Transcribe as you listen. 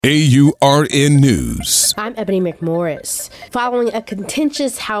AURN News. I'm Ebony McMorris. Following a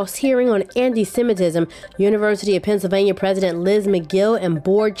contentious House hearing on anti-Semitism, University of Pennsylvania President Liz McGill and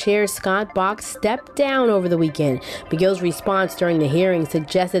Board Chair Scott Bach stepped down over the weekend. McGill's response during the hearing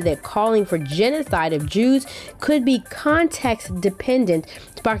suggested that calling for genocide of Jews could be context-dependent,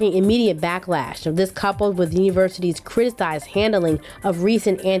 sparking immediate backlash. Now, this, coupled with the university's criticized handling of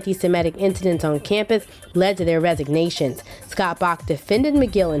recent anti-Semitic incidents on campus, led to their resignations. Scott Bach defended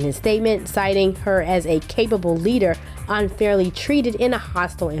McGill in his statement, citing her as a capable leader unfairly treated in a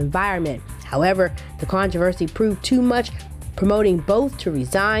hostile environment. However, the controversy proved too much, promoting both to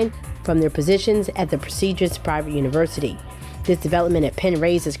resign from their positions at the prestigious private university. This development at Penn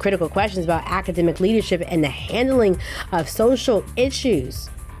raises critical questions about academic leadership and the handling of social issues.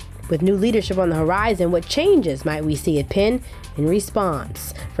 With new leadership on the horizon, what changes might we see at Penn in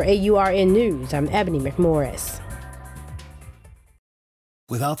response? For AURN News, I'm Ebony McMorris.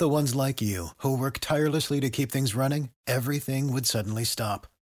 Without the ones like you, who work tirelessly to keep things running, everything would suddenly stop.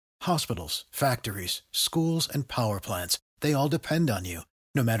 Hospitals, factories, schools, and power plants, they all depend on you.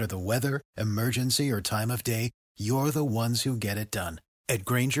 No matter the weather, emergency, or time of day, you're the ones who get it done. At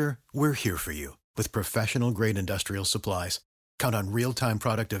Grainger, we're here for you with professional-grade industrial supplies. Count on real-time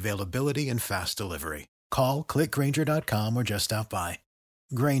product availability and fast delivery. Call, click Grainger.com, or just stop by.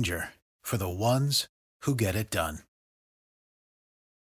 Grainger, for the ones who get it done.